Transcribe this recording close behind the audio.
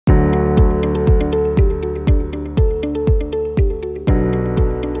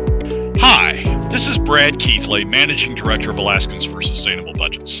Brad Kiehl, Managing Director of Alaskans for Sustainable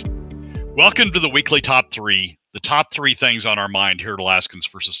Budgets. Welcome to the weekly Top 3, the top 3 things on our mind here at Alaskans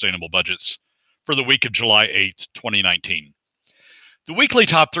for Sustainable Budgets for the week of July 8th, 2019. The weekly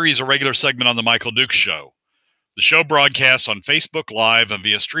Top 3 is a regular segment on The Michael Dukes Show. The show broadcasts on Facebook Live and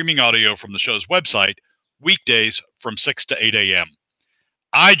via streaming audio from the show's website, weekdays from 6 to 8 a.m.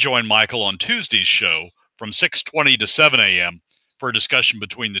 I join Michael on Tuesday's show from 6:20 to 7 a.m. for a discussion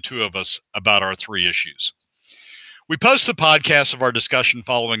between the two of us about our 3 issues. We post the podcast of our discussion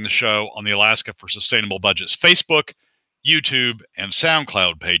following the show on the Alaska for Sustainable Budgets Facebook, YouTube, and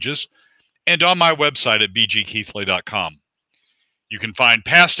SoundCloud pages, and on my website at bgkeithley.com. You can find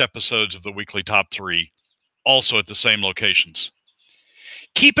past episodes of the weekly Top 3 also at the same locations.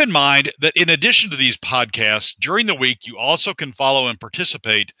 Keep in mind that in addition to these podcasts, during the week, you also can follow and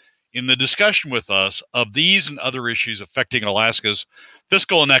participate in the discussion with us of these and other issues affecting Alaska's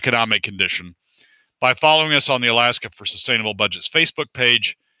fiscal and economic condition by following us on the Alaska for Sustainable Budgets Facebook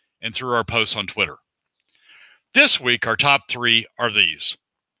page and through our posts on Twitter. This week, our top 3 are these.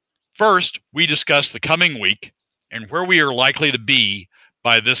 First, we discuss the coming week and where we are likely to be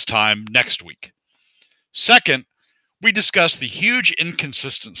by this time next week. Second, we discuss the huge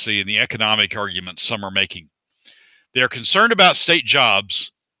inconsistency in the economic arguments some are making. They are concerned about state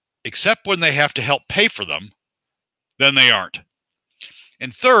jobs, except when they have to help pay for them, then they aren't.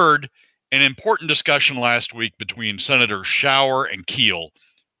 And third, an important discussion last week between Senators Shower and Kiehl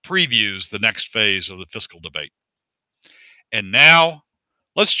previews the next phase of the fiscal debate. And now,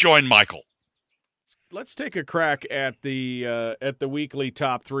 let's join Michael. Let's take a crack at the weekly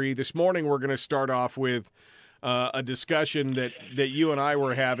top 3. This morning, we're going to start off with a discussion that you and I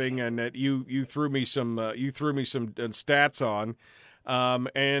were having, and that you threw me some stats on.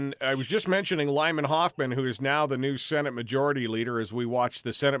 And I was just mentioning Lyman Hoffman, who is now the new Senate Majority Leader, as we watch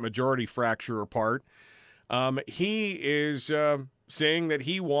the Senate Majority fracture apart. He is saying that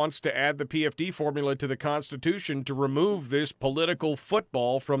he wants to add the PFD formula to the Constitution to remove this political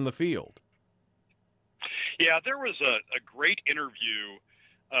football from the field. Yeah, there was a great interview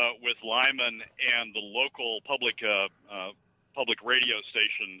with Lyman and the local public radio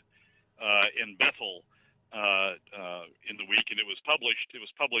station in Bethel in the week, and it was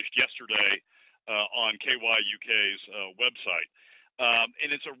published yesterday on KYUK's website,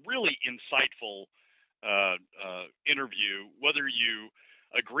 and it's a really insightful interview. Whether you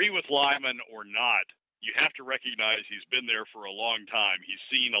agree with Lyman or not, you have to recognize he's been there for a long time. He's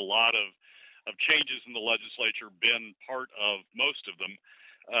seen a lot of changes in the legislature, been part of most of them.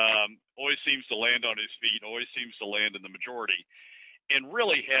 Always seems to land on his feet, always seems to land in the majority, and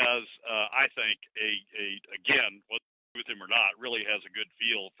really has, I think, again, whether with him or not, really has a good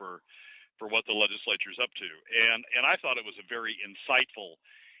feel for what the legislature's up to. And I thought it was a very insightful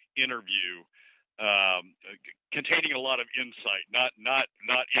interview, containing a lot of insight, not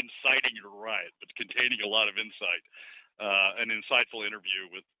inciting you to riot, but containing a lot of insight. An insightful interview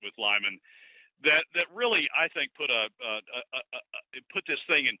with Lyman that really, I think, put this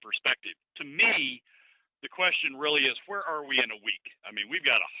thing in perspective. To me, the question really is, where are we in a week? I mean, we've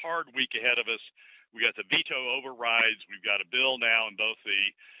got a hard week ahead of us. We got the veto overrides. We've got a bill now in both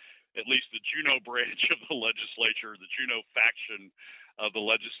at least the Juneau branch of the legislature, the Juneau faction of the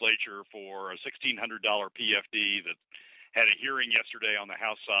legislature, for a $1,600 PFD that had a hearing yesterday on the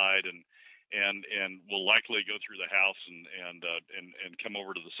House side and will likely go through the House and come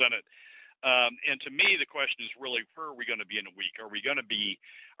over to the Senate. And to me, the question is really, where are we going to be in a week? Are we going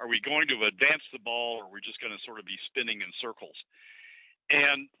to advance the ball, or are we just going to sort of be spinning in circles?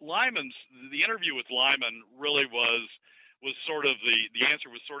 And the interview with Lyman really was sort of the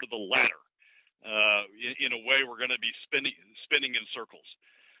answer was sort of the latter. In a way, we're going to be spinning in circles.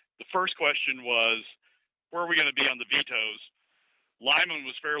 The first question was, where are we going to be on the vetoes? Lyman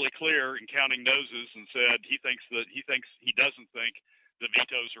was fairly clear in counting noses and said he doesn't think the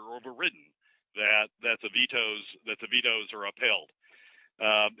vetoes are overridden, that the vetoes are upheld,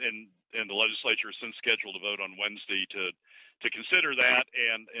 and the legislature is since scheduled to vote on Wednesday to consider that,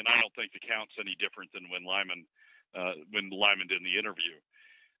 and I don't think the count's any different than when Lyman did the interview.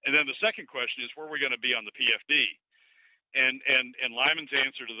 And then the second question is, where are we going to be on the PFD? And Lyman's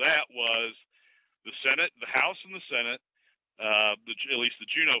answer to that was the Senate, the House and the Senate, at least the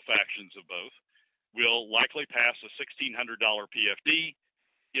Juneau factions of both, will likely pass a $1,600 PFD.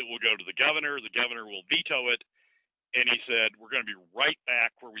 It will go to the governor. The governor will veto it. And he said, we're going to be right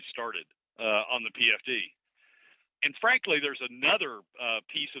back where we started on the PFD. And frankly, there's another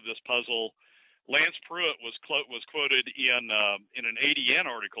piece of this puzzle. Lance Pruitt was quoted in an ADN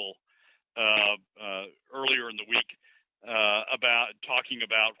article earlier in the week about talking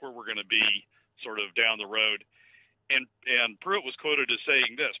about where we're going to be sort of down the road. And Pruitt was quoted as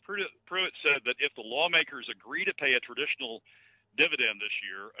saying this. Pruitt said that if the lawmakers agree to pay a traditional dividend this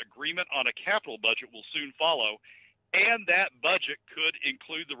year, agreement on a capital budget will soon follow, and that budget could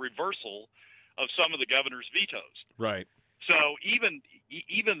include the reversal of some of the governor's vetoes. Right. So even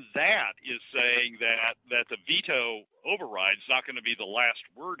that is saying that the veto override is not going to be the last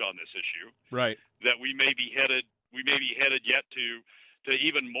word on this issue. Right. That we may be headed yet to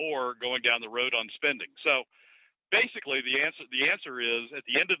even more going down the road on spending. So basically, the answer is at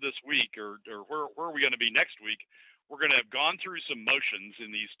the end of this week, or where are we going to be next week? We're going to have gone through some motions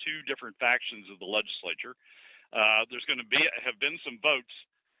in these two different factions of the legislature. There's going to have been some votes,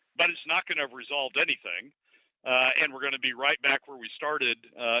 but it's not going to have resolved anything, and we're going to be right back where we started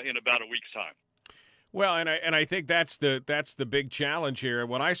in about a week's time. Well, and I think that's the big challenge here.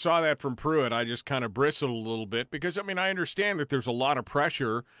 When I saw that from Pruitt, I just kind of bristled a little bit because, I mean, I understand that there's a lot of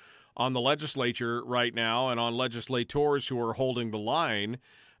pressure on the legislature right now and on legislators who are holding the line.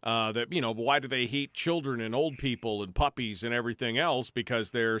 That, you know, why do they hate children and old people and puppies and everything else?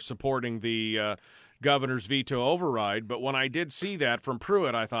 Because they're supporting the governor's veto override. But when I did see that from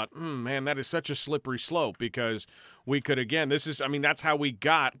Pruitt, I thought, man, that is such a slippery slope because we could, again, that's how we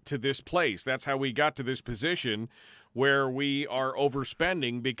got to this place. That's how we got to this position where we are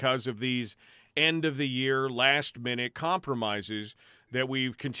overspending because of these end-of-the-year, last-minute compromises that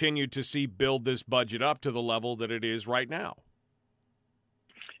we've continued to see build this budget up to the level that it is right now.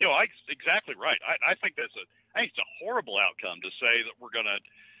 You know, exactly right. I think it's a horrible outcome to say that we're gonna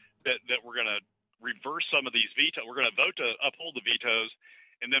reverse some of these vetoes. We're going to vote to uphold the vetoes,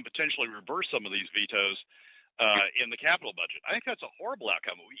 and then potentially reverse some of these vetoes in the capital budget. I think that's a horrible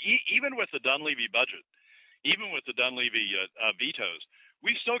outcome. Even with the Dunleavy budget, even with the Dunleavy vetoes,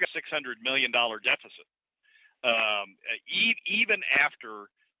 we've still got $600 million deficit. Even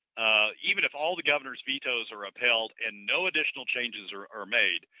if all the governor's vetoes are upheld and no additional changes are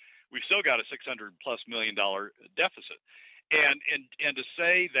made, we've still got a $600+ million deficit. And to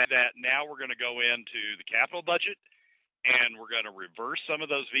say that now we're going to go into the capital budget and we're going to reverse some of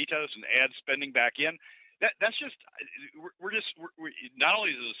those vetoes and add spending back in, that's just we're not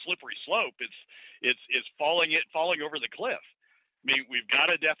only is it a slippery slope, it's falling over the cliff. I mean, we've got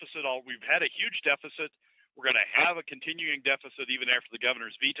a deficit. We've had a huge deficit. We're going to have a continuing deficit even after the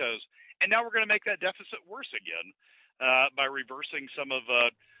governor's vetoes, and now we're going to make that deficit worse again by reversing some of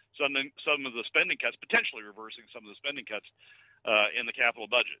the spending cuts, potentially reversing some of the spending cuts in the capital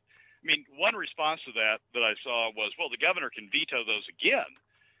budget. I mean, one response to that I saw was, well, the governor can veto those again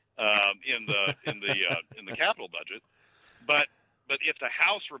in the capital budget, but if the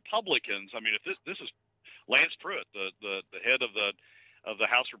House Republicans, I mean, if this is Lance Pruitt, the head of the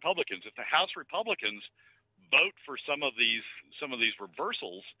House Republicans, if the House Republicans vote for some of these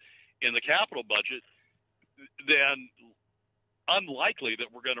reversals in the capital budget, then unlikely that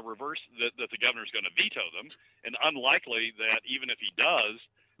we're going to reverse that the governor's going to veto them, and unlikely that even if he does,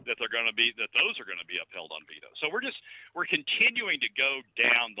 that those are going to be upheld on veto. So we're continuing to go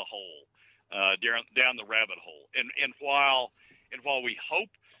down the hole, down the rabbit hole, and while we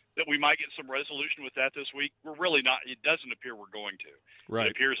hope that we might get some resolution with that this week, we're really not. It doesn't appear we're going to. Right.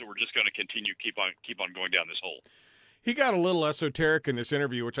 It appears that we're just going to keep on going down this hole. He got a little esoteric in this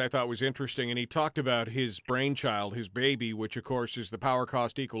interview, which I thought was interesting, and he talked about his brainchild, his baby, which, of course, is the Power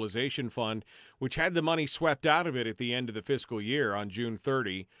Cost Equalization Fund, which had the money swept out of it at the end of the fiscal year on June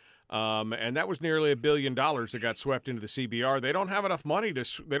 30, and that was nearly $1 billion that got swept into the CBR. They don't have enough money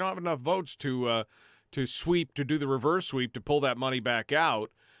they don't have enough votes to do the reverse sweep to pull that money back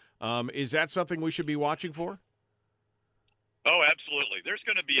out. Is that something we should be watching for? Oh, absolutely. There's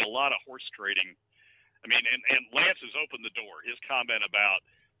going to be a lot of horse trading. I mean, and Lance has opened the door. His comment about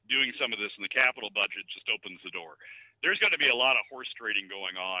doing some of this in the capital budget just opens the door. There's going to be a lot of horse trading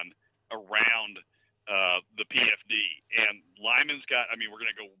going on around the PFD. And Lyman's we're going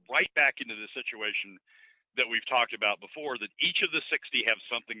to go right back into the situation that we've talked about before, that each of the 60 have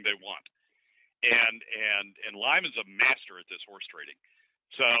something they want. And Lyman's a master at this horse trading.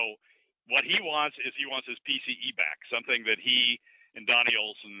 So what he wants is his PCE back, something that he and Donnie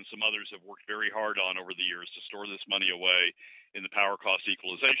Olson and some others have worked very hard on over the years to store this money away in the Power Cost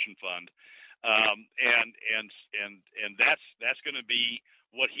Equalization Fund, and that's going to be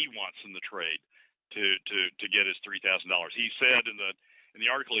what he wants in the trade to get his $3,000. He said in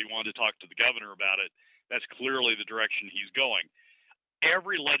the article he wanted to talk to the governor about it. That's clearly the direction he's going.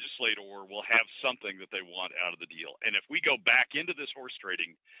 Every legislator will have something that they want out of the deal, and if we go back into this horse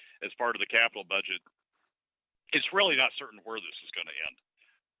trading as part of the capital budget, it's really not certain where this is going to end.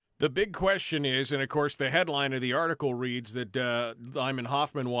 The big question is, and of course the headline of the article reads that Lyman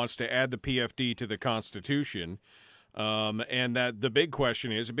Hoffman wants to add the PFD to the Constitution. And that the big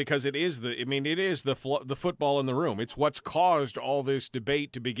question is, because it is the football in the room. It's what's caused all this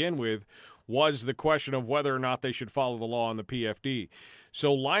debate to begin with, was the question of whether or not they should follow the law on the PFD.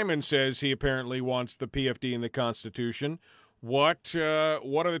 So Lyman says he apparently wants the PFD in the Constitution. What are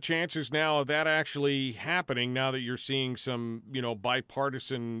the chances now of that actually happening, now that you're seeing some,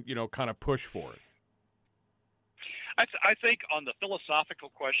 bipartisan, kind of push for it? I think on the philosophical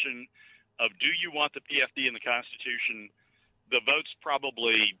question of do you want the PFD in the Constitution, the vote's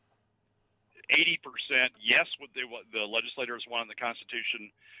probably 80% yes, the legislators want in the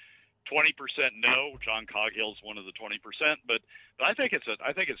Constitution, 20% no. John Kiehl is one of the 20%, but I think it's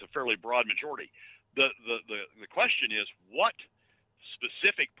a fairly broad majority. The question is, what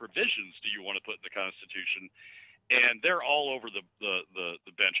specific provisions do you want to put in the Constitution? And they're all over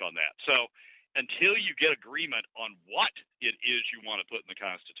the bench on that. So until you get agreement on what it is you want to put in the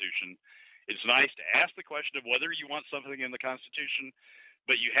Constitution, it's nice to ask the question of whether you want something in the Constitution,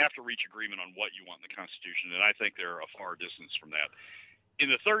 but you have to reach agreement on what you want in the Constitution, and I think they're a far distance from that. In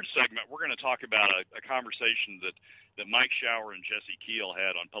the third segment, we're going to talk about a conversation that Mike Shower and Jesse Kiehl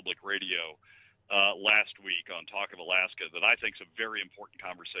had on public radio last week on Talk of Alaska that I think is a very important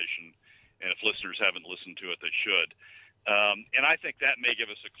conversation, and if listeners haven't listened to it, they should. And I think that may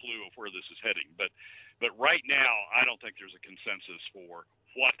give us a clue of where this is heading. But right now, I don't think there's a consensus for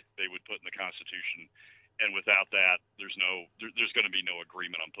what they would put in the Constitution, and without that, there's going to be no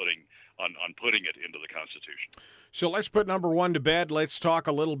agreement on putting it into the Constitution. So let's put number one to bed. Let's talk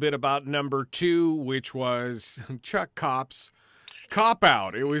a little bit about number two, which was Chuck Kopp's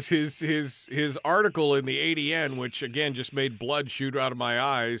cop-out. It was his article in the ADN, which again just made blood shoot out of my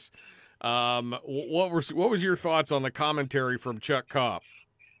eyes. What was your thoughts on the commentary from Chuck Kopp?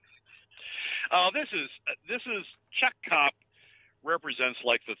 This is Chuck Kopp represents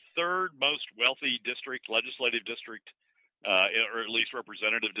like the third most wealthy legislative district, or at least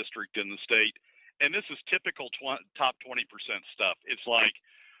representative district in the state. And this is typical top 20% stuff. It's like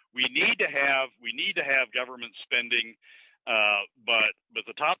we need to have government spending, but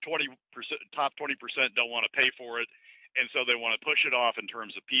the top 20% don't want to pay for it, and so they want to push it off in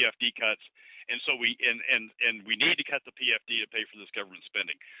terms of PFD cuts. And so we need to cut the PFD to pay for this government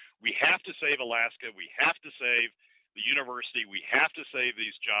spending. We have to save Alaska. We have to save the university. We have to save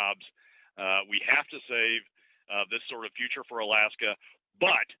these jobs. We have to save this sort of future for Alaska.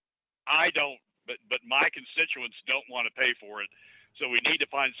 But But my constituents don't want to pay for it. So we need to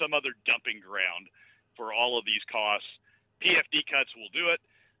find some other dumping ground for all of these costs. PFD cuts will do it.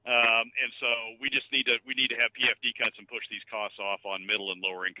 And so we need to have PFD cuts and push these costs off on middle and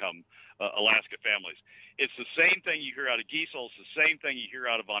lower income Alaska families. It's the same thing you hear out of Kiehl. It's the same thing you hear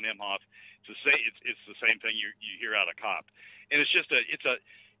out of von Imhoff. It's the same thing you hear out of Kopp. And it's just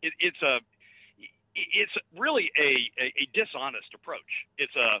it's really a dishonest approach.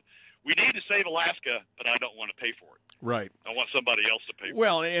 We need to save Alaska, but I don't want to pay for it. Right. I want somebody else to pay for it.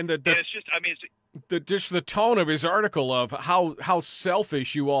 Well, and it's just, the tone of his article of how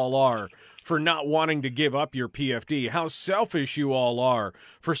selfish you all are for not wanting to give up your PFD, how selfish you all are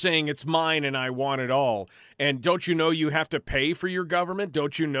for saying it's mine and I want it all. And don't you know you have to pay for your government?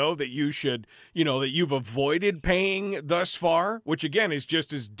 Don't you know that you should, that you've avoided paying thus far, which again is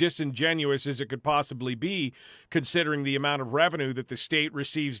just as disingenuous as it could possibly be, considering the amount of revenue that the state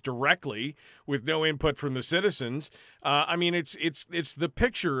receives directly with no input from the citizens. It's the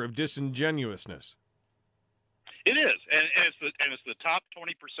picture of disingenuousness. It is, and it's the top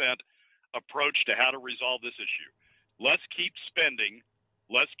 20% approach to how to resolve this issue. Let's keep spending.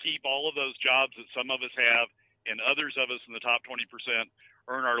 Let's keep all of those jobs that some of us have and others of us in the top 20%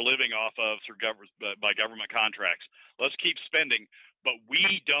 earn our living off of by government contracts. Let's keep spending, but we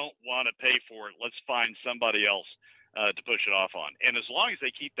don't want to pay for it. Let's find somebody else to push it off on. And as long as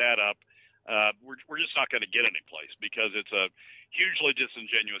they keep that up, we're just not going to get any place, because it's a hugely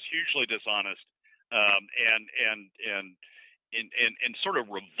disingenuous, hugely dishonest, and sort of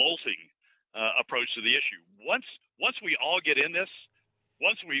revolting approach to the issue. Once we all get in this,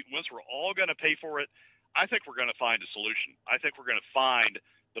 once we're all going to pay for it, I think we're going to find a solution. I think we're going to find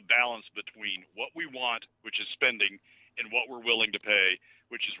the balance between what we want, which is spending, and what we're willing to pay,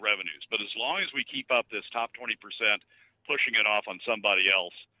 which is revenues. But as long as we keep up this top 20%, pushing it off on somebody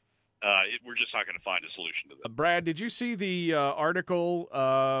else, we're just not going to find a solution to that. Brad, did you see the article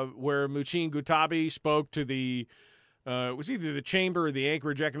where Mucin Gutabi spoke to the it was either the Chamber or the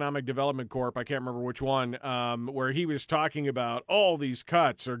Anchorage Economic Development Corp, I can't remember which one, where he was talking about all these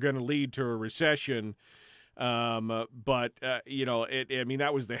cuts are going to lead to a recession. But I mean,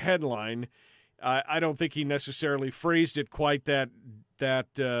 that was the headline. I don't think he necessarily phrased it quite that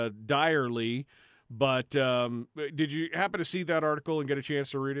direly. But did you happen to see that article and get a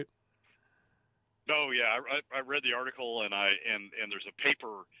chance to read it? Oh yeah, I read the article, and there's a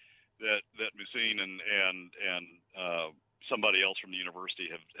paper that Musin and somebody else from the university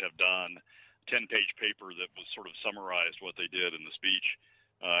have done, 10-page paper that was sort of summarized what they did in the speech,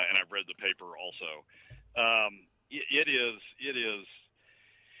 and I've read the paper also. It is.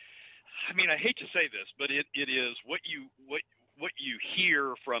 I mean, I hate to say this, but it is what you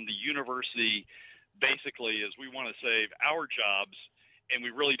hear from the university. Basically, is we want to save our jobs, and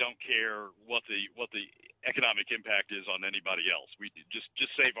we really don't care what the economic impact is on anybody else. We just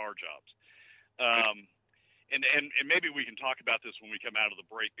save our jobs. And maybe we can talk about this when we come out of the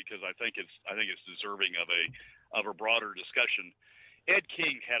break, because I think it's deserving of a broader discussion. Ed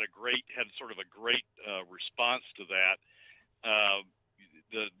King had sort of a great response to that.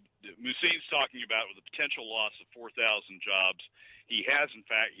 The Musin's talking about with the potential loss of 4,000 jobs. He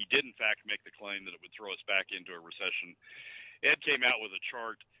did in fact make the claim that it would throw us back into a recession. Ed came out with a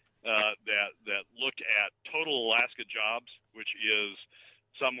chart that looked at total Alaska jobs, which is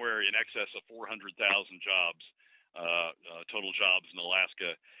somewhere in excess of 400,000 jobs, total jobs in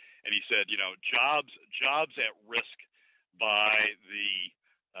Alaska, and he said, jobs at risk by the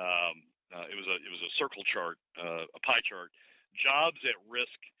it was a circle chart, a pie chart. Jobs at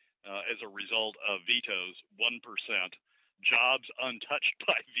risk as a result of vetoes, 1%. Jobs untouched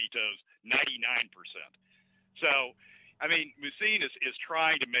by vetoes, 99%. So, I mean, Musin is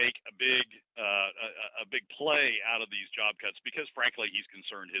trying to make a big play out of these job cuts, because, frankly, he's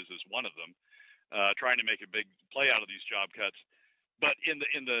concerned his is one of them. Trying to make a big play out of these job cuts, but in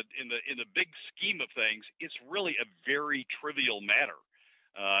the big scheme of things, it's really a very trivial matter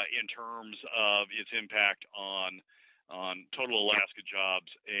in terms of its impact on total Alaska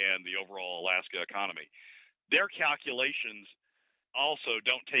jobs and the overall Alaska economy. Their calculations also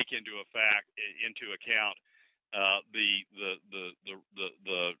don't take into account the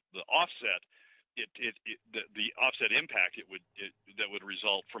offset, the offset impact that would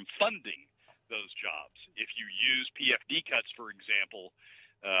result from funding those jobs. If you use PFD cuts, for example,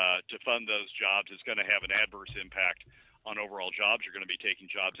 to fund those jobs, it's going to have an adverse impact on overall jobs. You're going to be taking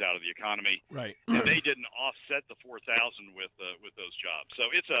jobs out of the economy, right? And they didn't offset the 4,000 with those jobs. So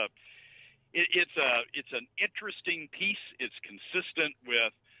it's an interesting piece. It's consistent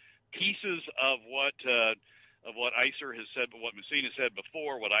with pieces of what ICER has said, but what Musin has said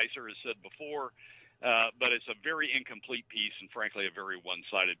before, what ICER has said before. But it's a very incomplete piece, and frankly, a very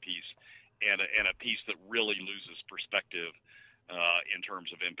one-sided piece, and a piece that really loses perspective in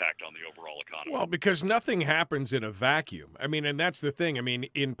terms of impact on the overall economy. Well, because nothing happens in a vacuum. I mean, and that's the thing. I mean,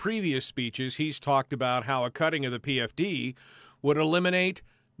 in previous speeches, he's talked about how a cutting of the PFD would eliminate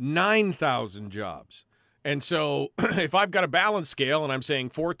 9,000 jobs. And so if I've got a balance scale and I'm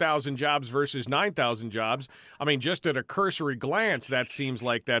saying 4,000 jobs versus 9,000 jobs, I mean, just at a cursory glance, that seems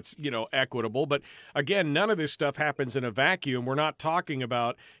like that's, equitable. But again, none of this stuff happens in a vacuum. We're not talking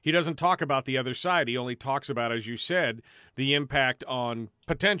about, he doesn't talk about the other side. He only talks about, as you said, the impact on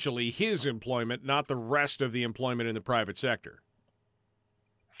potentially his employment, not the rest of the employment in the private sector.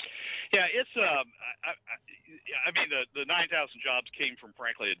 Yeah, it's I mean, the 9,000 jobs came from,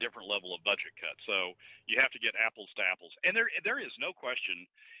 frankly, a different level of budget cut. So you have to get apples to apples. And there is no question,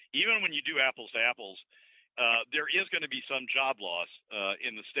 even when you do apples to apples, there is going to be some job loss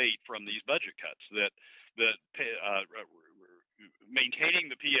in the state from these budget cuts. That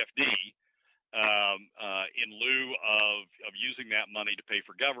maintaining the PFD in lieu of using that money to pay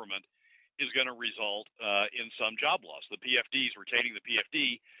for government is going to result in some job loss. The PFDs, retaining the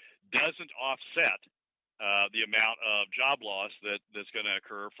PFD, doesn't offset the amount of job loss that's going to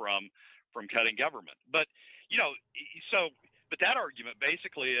occur from cutting government. But but that argument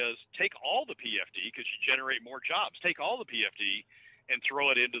basically is take all the PFD, because you generate more jobs. Take all the PFD and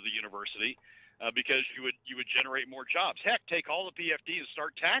throw it into the university because you would generate more jobs. Heck, take all the PFD and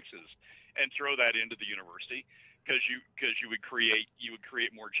start taxes and throw that into the university because you would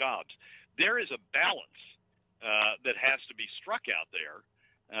create more jobs. There is a balance that has to be struck out there.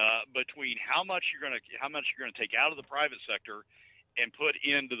 Between how much you're going to take out of the private sector and put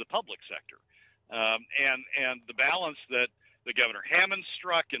into the public sector, and the balance that the Governor Hammond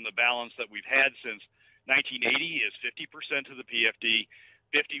struck, and the balance that we've had since 1980 is 50% to the PFD,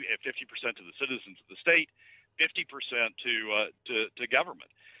 50% to the citizens of the state, 50% to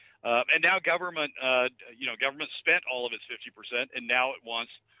government, and now government spent all of its 50%, and now it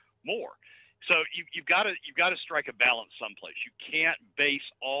wants more. So you've got to strike a balance someplace. You can't base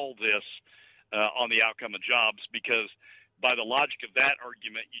all this on the outcome of jobs, because by the logic of that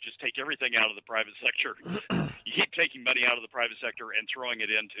argument, you just take everything out of the private sector. You keep taking money out of the private sector and throwing it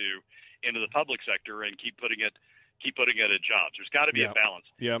into the public sector, and keep putting it at jobs. There's got to be a balance.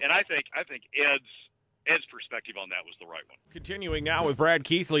 Yep. And I think Ed's perspective on that was the right one. Continuing now with Brad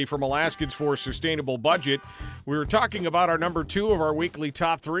Kiehl from Alaskans for Sustainable Budget. We were talking about our number 2 of our weekly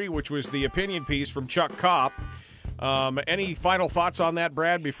top 3, which was the opinion piece from Chuck Kopp. Any final thoughts on that,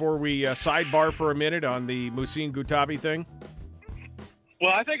 Brad, before we sidebar for a minute on the Muhsin Gutabi thing?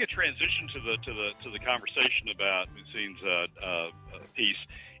 Well, I think a transition to the conversation about Muhsin's piece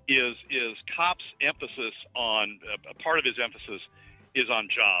is Kopp's emphasis on part of his emphasis is on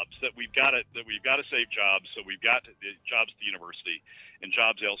jobs, that we've got to save jobs. So we've got jobs at the university and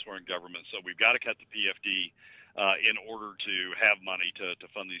jobs elsewhere in government. So we've got to cut the PFD in order to have money to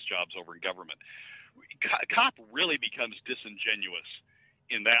fund these jobs over in government. Kopp really becomes disingenuous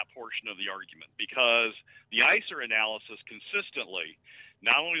in that portion of the argument, because the ICER analysis consistently,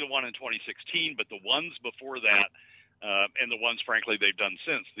 not only the one in 2016, but the ones before that, and the ones, frankly, they've done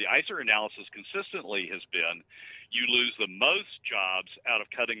since, the ICER analysis consistently has been you lose the most jobs out of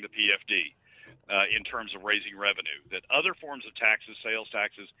cutting the PFD in terms of raising revenue, that other forms of taxes, sales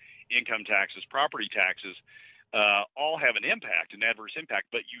taxes, income taxes, property taxes, all have an adverse impact,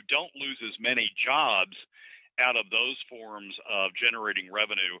 but you don't lose as many jobs out of those forms of generating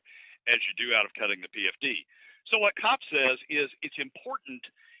revenue as you do out of cutting the PFD. So what Kopp says is it's important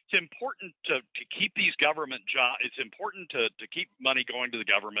to keep these government jobs. It's important to keep money going to the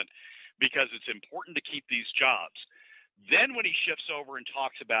government because it's important to keep these jobs. Then when he shifts over and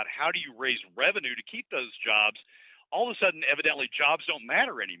talks about how do you raise revenue to keep those jobs, all of a sudden, evidently, jobs don't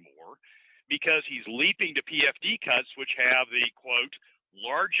matter anymore, because he's leaping to PFD cuts, which have the, quote,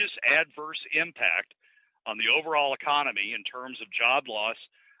 largest adverse impact on the overall economy in terms of job loss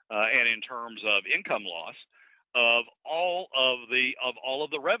and in terms of income loss of all of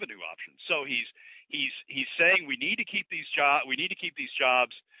the revenue options. So he's saying we need to keep these jobs. We need to keep these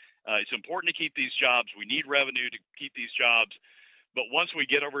jobs. It's important to keep these jobs. We need revenue to keep these jobs. But once we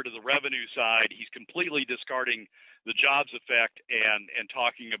get over to the revenue side, he's completely discarding the jobs effect and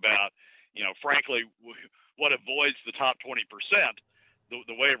talking about, frankly, what avoids the top 20%,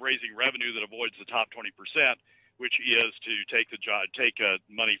 the way of raising revenue that avoids the top 20%, which is to take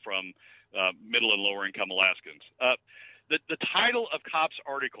money from middle and lower income Alaskans. The title of Kopp's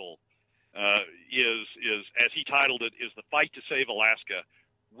article is, as he titled it, is "The Fight to Save Alaska."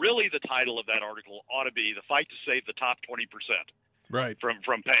 Really, the title of that article ought to be "The Fight to Save the Top 20%." Right.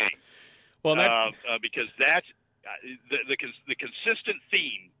 From paying. Well, because that's the consistent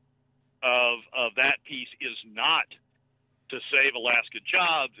theme of that piece is not to save Alaska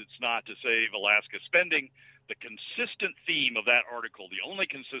jobs. It's not to save Alaska spending. The consistent theme of that article, the only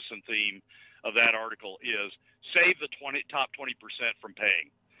consistent theme of that article, is save the top 20% from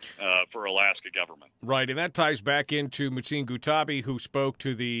paying for Alaska government. Right, and that ties back into Muhsin Gutabi, who spoke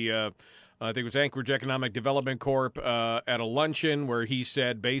to the I think it was Anchorage Economic Development Corp at a luncheon, where he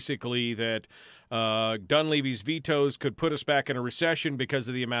said basically that Dunleavy's vetoes could put us back in a recession because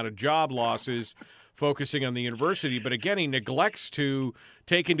of the amount of job losses, focusing on the university. But again, he neglects to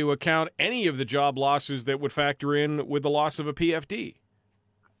take into account any of the job losses that would factor in with the loss of a PFD.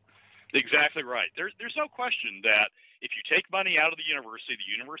 Exactly right. There's no question that if you take money out of the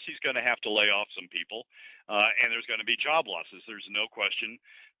university's going to have to lay off some people, and there's going to be job losses. There's no question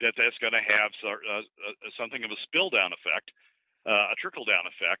that that's going to have something of a spill-down effect, a trickle-down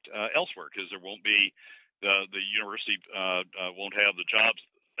effect elsewhere, because there won't be the university won't have the jobs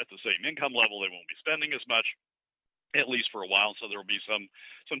at the same income level. They won't be spending as much, at least for a while. So there will be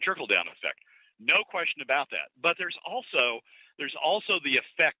some trickle-down effect. No question about that. But there's also the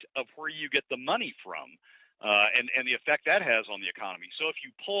effect of where you get the money from, and the effect that has on the economy. So if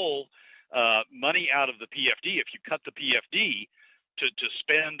you pull money out of the PFD, if you cut the PFD to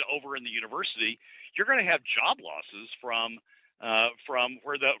spend over in the university, you're going to have job losses from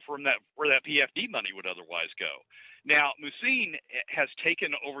where that PFD money would otherwise go. Now, Muhsin has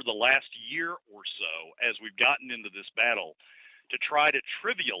taken over the last year or so, as we've gotten into this battle, to try to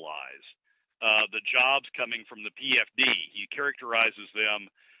trivialize the jobs coming from the PFD. He characterizes them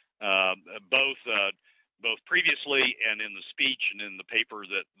both previously and in the speech and in the paper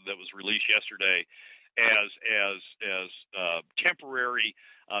that was released yesterday as temporary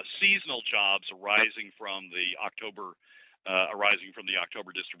seasonal jobs arising from the October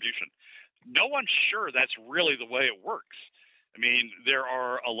distribution. No one's sure that's really the way it works. I mean, there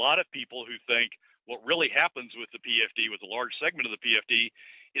are a lot of people who think what really happens with the PFD, with a large segment of the PFD,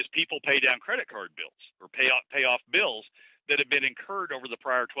 is people pay down credit card bills or pay off bills that have been incurred over the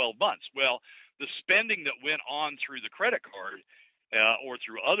prior 12 months. Well, the spending that went on through the credit card or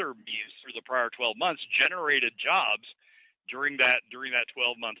through other means through the prior 12 months generated jobs during that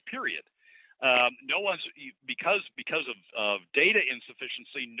 12-month period. No one's because of data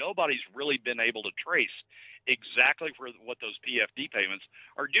insufficiency. Nobody's really been able to trace exactly what those PFD payments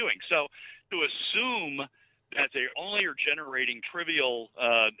are doing. So to assume that they only are generating trivial,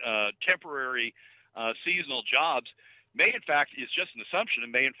 temporary, seasonal jobs may in fact is just an assumption,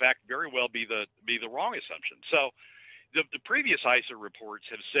 and may in fact very well be the wrong assumption. So the previous ISA reports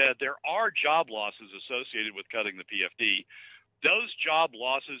have said there are job losses associated with cutting the PFD. Those job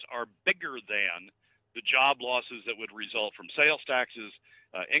losses are bigger than the job losses that would result from sales taxes,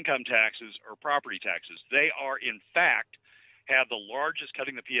 income taxes, or property taxes. They are in fact have the largest,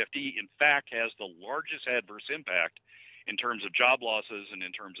 cutting the PFD in fact has the largest adverse impact in terms of job losses and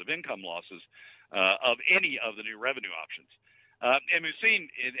in terms of income losses of any of the new revenue options. And we've seen,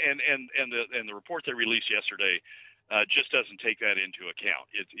 and the report they released yesterday just doesn't take that into account.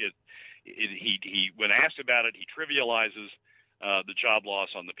 He when asked about it, he trivializes the job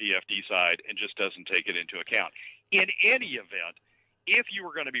loss on the PFD side and just doesn't take it into account. In any event, if you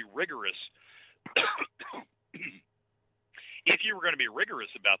were going to be rigorous,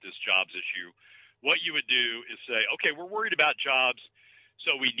 about this jobs issue, what you would do is say, okay, we're worried about jobs,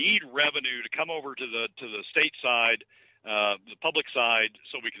 so we need revenue to come over to the state side, the public side,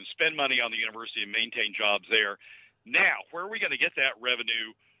 so we can spend money on the university and maintain jobs there. Now, where are we going to get that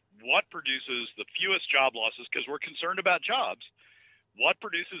revenue? What produces the fewest job losses? Because we're concerned about jobs. What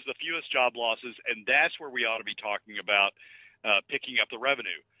produces the fewest job losses? And that's where we ought to be talking about picking up the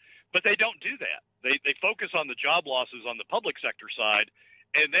revenue. But they don't do that. They focus on the job losses on the public sector side,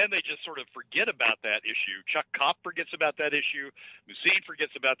 and then they just sort of forget about that issue. Chuck Kopp forgets about that issue. Mussine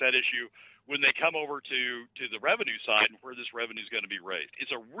forgets about that issue when they come over to the revenue side and where this revenue is going to be raised.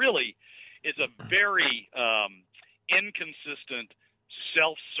 It's a very inconsistent,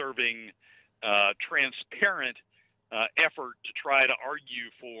 self-serving, transparent effort to try to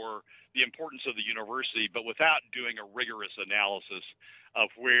argue for the importance of the university, but without doing a rigorous analysis of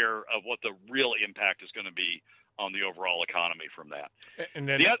what the real impact is going to be on the overall economy from that. And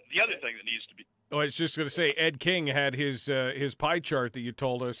then the other thing that needs to be. Oh, I was just going to say, Ed King had his pie chart that you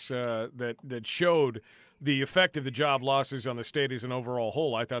told us that showed the effect of the job losses on the state as an overall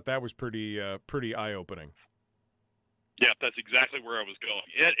whole. I thought that was pretty eye-opening. Yeah, that's exactly where I was going.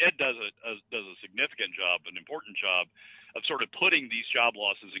 Ed does a significant job, an important job, of sort of putting these job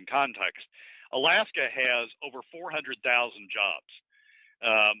losses in context. Alaska has over 400,000 jobs.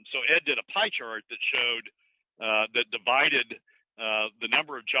 So Ed did a pie chart that showed that divided the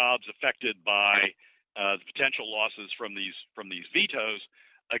number of jobs affected by the potential losses from these vetoes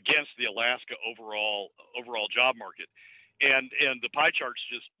against the Alaska overall job market. And the pie chart's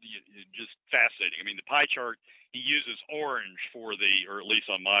just fascinating. I mean, the pie chart, he uses orange for or at least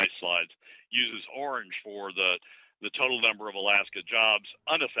on my slides, uses orange for the total number of Alaska jobs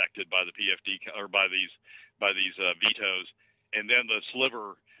unaffected by the PFD or by these vetoes, and then the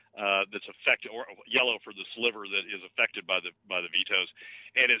sliver that's affected, or yellow for the sliver that is affected by the vetoes,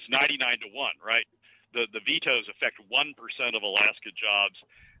 and it's 99 to 1, right? The vetoes affect 1% of Alaska jobs.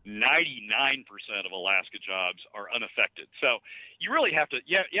 99% of Alaska jobs are unaffected. So you really have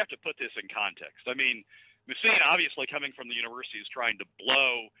to put this in context. I mean, Mussine, obviously coming from the university, is trying to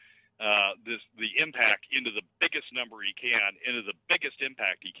blow the impact into the biggest number he can, into the biggest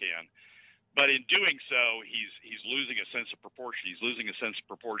impact he can. But in doing so, he's losing a sense of proportion. He's losing a sense of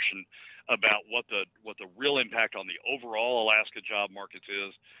proportion about what the real impact on the overall Alaska job markets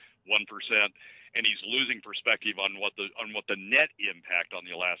is, 1%, and he's losing perspective on what the net impact on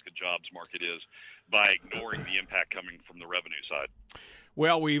the Alaska jobs market is by ignoring the impact coming from the revenue side.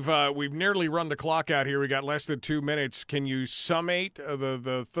 Well, we've nearly run the clock out here. We got less than 2 minutes. Can you summate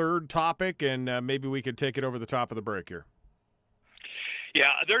the third topic, and maybe we could take it over the top of the break here?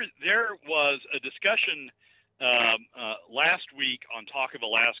 Yeah, there was a discussion last week on Talk of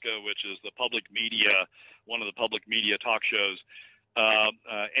Alaska, which is the public media, one of the public media talk shows,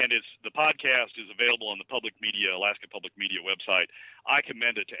 and the podcast is available on the Alaska Public Media website. I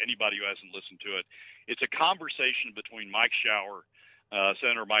commend it to anybody who hasn't listened to it. It's a conversation between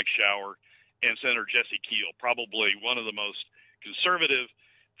Senator Mike Shower, and Senator Jesse Kiehl, probably one of the most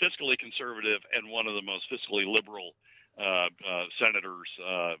fiscally conservative, and one of the most fiscally liberal senators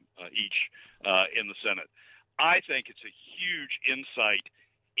each in the Senate. I think it's a huge insight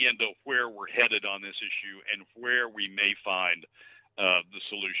into where we're headed on this issue and where we may find the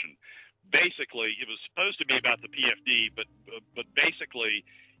solution. Basically, it was supposed to be about the PFD, but basically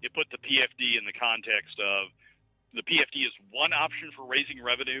it put the PFD in the context of the PFD is one option for raising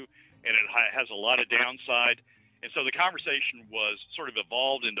revenue, and it has a lot of downside. And so the conversation was sort of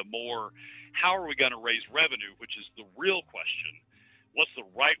evolved into more, how are we going to raise revenue, which is the real question. What's the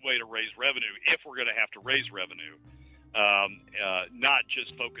right way to raise revenue if we're going to have to raise revenue? Not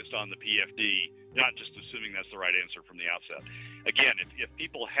just focused on the PFD, not just assuming that's the right answer from the outset. Again, if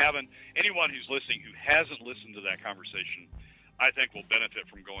people haven't, anyone who's listening who hasn't listened to that conversation, I think will benefit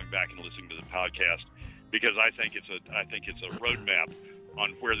from going back and listening to the podcast, because I think it's a roadmap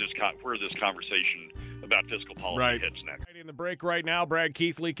on where this conversation about fiscal policy heads next. Right in the break right now, Brad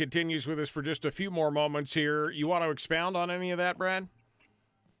Kiehl continues with us for just a few more moments here. You want to expound on any of that, Brad?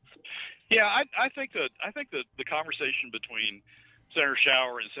 Yeah, I think the conversation between Senator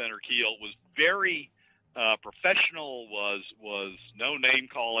Schauer and Senator Kiehl was very professional. Was no name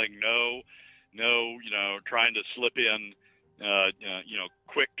calling, no trying to slip in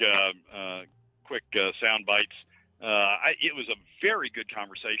quick sound bites. It was a very good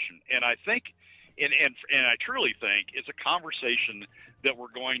conversation, and I think, and I truly think it's a conversation that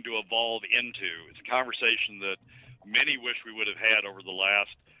we're going to evolve into. It's a conversation that many wish we would have had over the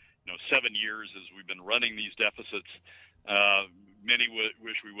last 7 years as we've been running these deficits. Many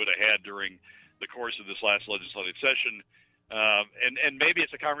wish we would have had during the course of this last legislative session. And maybe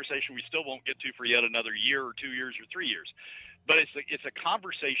it's a conversation we still won't get to for yet another year or 2 years or 3 years. But it's a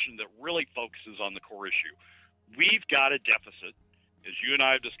conversation that really focuses on the core issue. We've got a deficit, as you and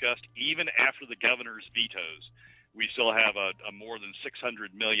I have discussed. Even after the governor's vetoes, we still have a more than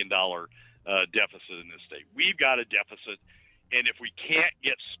 $600 million deficit in this state. We've got a deficit, and if we can't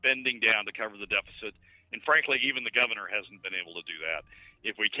get spending down to cover the deficit, and frankly, even the governor hasn't been able to do that.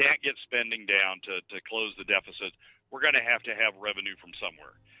 If we can't get spending down to close the deficit, we're going to have revenue from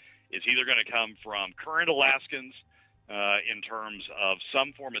somewhere. It's either going to come from current Alaskans in terms of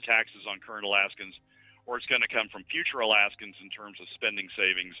some form of taxes on current Alaskans, or it's going to come from future Alaskans in terms of spending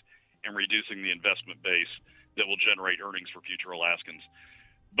savings and reducing the investment base that will generate earnings for future Alaskans.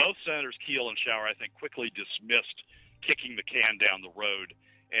 Both Senators Kiehl and Schauer, I think, quickly dismissed kicking the can down the road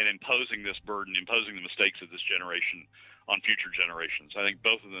and imposing this burden, imposing the mistakes of this generation on future generations. I think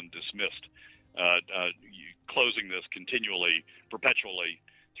both of them dismissed closing this continually, perpetually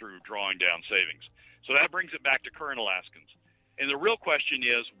through drawing down savings. So that brings it back to current Alaskans. And the real question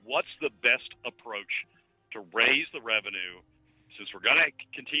is, what's the best approach to raise the revenue? Since we're going to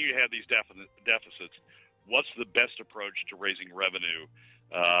continue to have these deficits, what's the best approach to raising revenue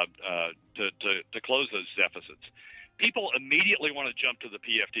to close those deficits? People immediately want to jump to the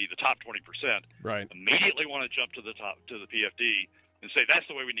PFD, the top 20%. Right. Immediately want to jump to the PFD and say that's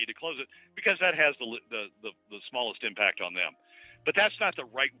the way we need to close it because that has the smallest impact on them. But that's not the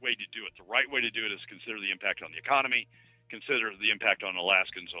right way to do it. The right way to do it is consider the impact on the economy, consider the impact on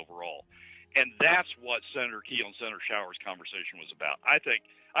Alaskans overall. And that's what Senator Kiehl and Senator Schauer's conversation was about. I think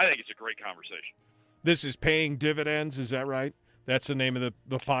it's a great conversation. This is Paying Dividends, is that right? That's the name of the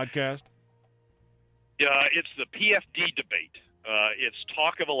podcast? It's the PFD debate. It's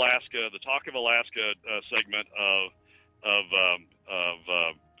Talk of Alaska, the Talk of Alaska segment of the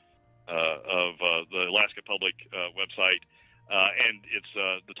Alaska Public website, and it's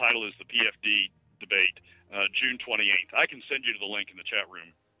the title is the PFD debate, June 28th. I can send you to the link in the chat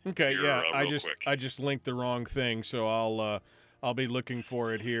room. Okay, here, yeah, quick. I just linked the wrong thing, so I'll be looking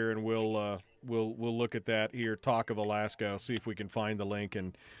for it here, and we'll look at that here. Talk of Alaska. I'll see if we can find the link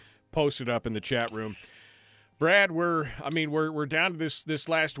and post it up in the chat room. Brad, we're down to this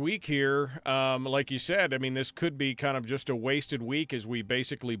last week here. Like you said, I mean, this could be kind of just a wasted week as we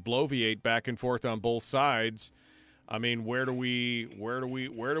basically bloviate back and forth on both sides. I mean, where do we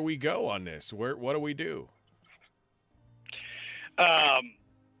go on this? What do we do?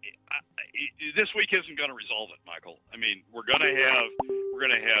 This week isn't going to resolve it, Michael. I mean, we're going to have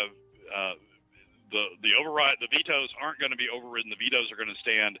the override. The vetoes aren't going to be overridden. The vetoes are going to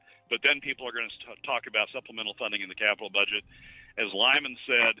stand. But then people are going to talk about supplemental funding in the capital budget. As Lyman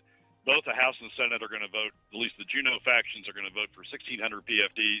said, both the House and the Senate are going to vote. At least the Juneau factions are going to vote for $1,600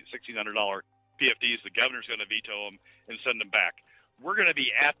 PFDs. The governor's going to veto them and send them back. We're going to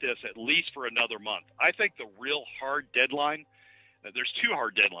be at this at least for another month. I think the real hard deadline. There's two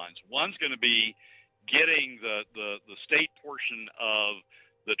hard deadlines. One's going to be getting the state portion of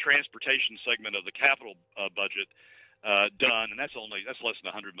the transportation segment of the capital budget done, and that's less than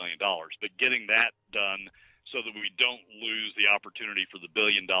 $100 million. But getting that done so that we don't lose the opportunity for the $1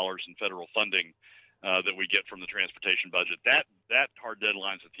 billion in federal funding that we get from the transportation budget. That hard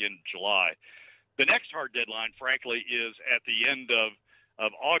deadline's at the end of July. The next hard deadline, frankly, is at the end of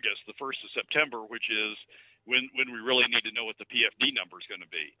August, the 1st of September, which is when we really need to know what the PFD number is going to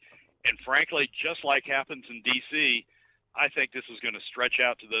be. And frankly, just like happens in D.C., I think this is going to stretch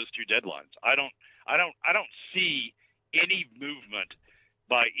out to those two deadlines. I don't see any movement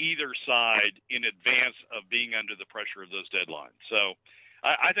by either side in advance of being under the pressure of those deadlines. So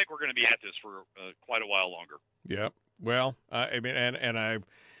I think we're going to be at this for quite a while longer. Yeah. Well, I mean, and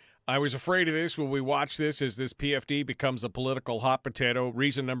I was afraid of this when we watched this, as this PFD becomes a political hot potato.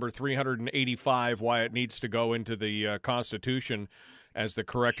 Reason number 385 why it needs to go into the Constitution as the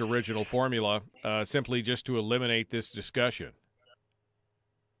correct original formula, simply just to eliminate this discussion.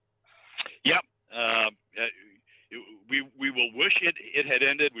 Yep. We will wish it had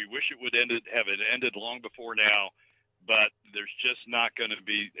ended. We wish it would have ended long before now, but there's just not going to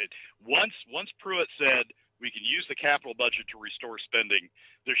be. Once Pruitt said we can use the capital budget to restore spending,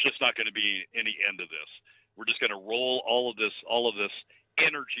 there's just not going to be any end to this. We're just going to roll all of this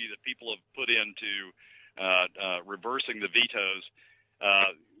energy that people have put into reversing the vetoes.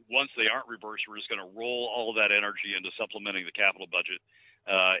 Once they aren't reversed, we're just going to roll all of that energy into supplementing the capital budget,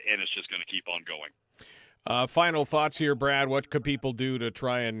 and it's just going to keep on going. Final thoughts here, Brad. What could people do to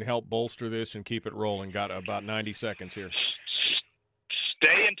try and help bolster this and keep it rolling? Got about 90 seconds here.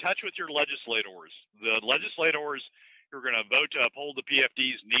 Stay in touch with your legislators. The legislators who are going to vote to uphold the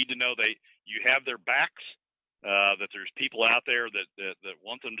PFDs need to know you have their backs, that there's people out there that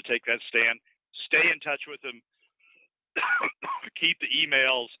want them to take that stand. Stay in touch with them. Keep the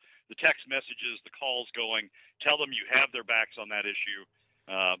emails, the text messages, the calls going. Tell them you have their backs on that issue.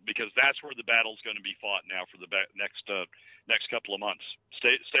 Because that's where the battle's going to be fought now for the next couple of months.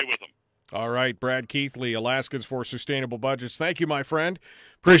 Stay with them. All right, Brad Kiehl, Alaskans for Sustainable Budgets. Thank you, my friend.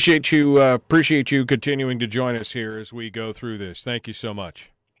 Appreciate you continuing to join us here as we go through this. Thank you so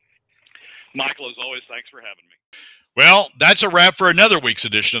much. Michael, as always, thanks for having me. Well, that's a wrap for another week's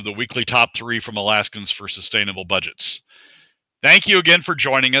edition of the Weekly Top 3 from Alaskans for Sustainable Budgets. Thank you again for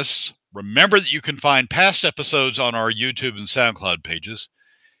joining us. Remember that you can find past episodes on our YouTube and SoundCloud pages,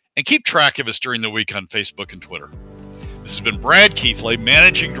 and keep track of us during the week on Facebook and Twitter. This has been Brad Kiehl,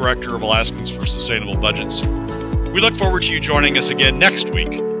 Managing Director of Alaskans for Sustainable Budgets. We look forward to you joining us again next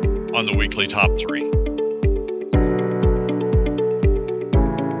week on the Weekly Top 3.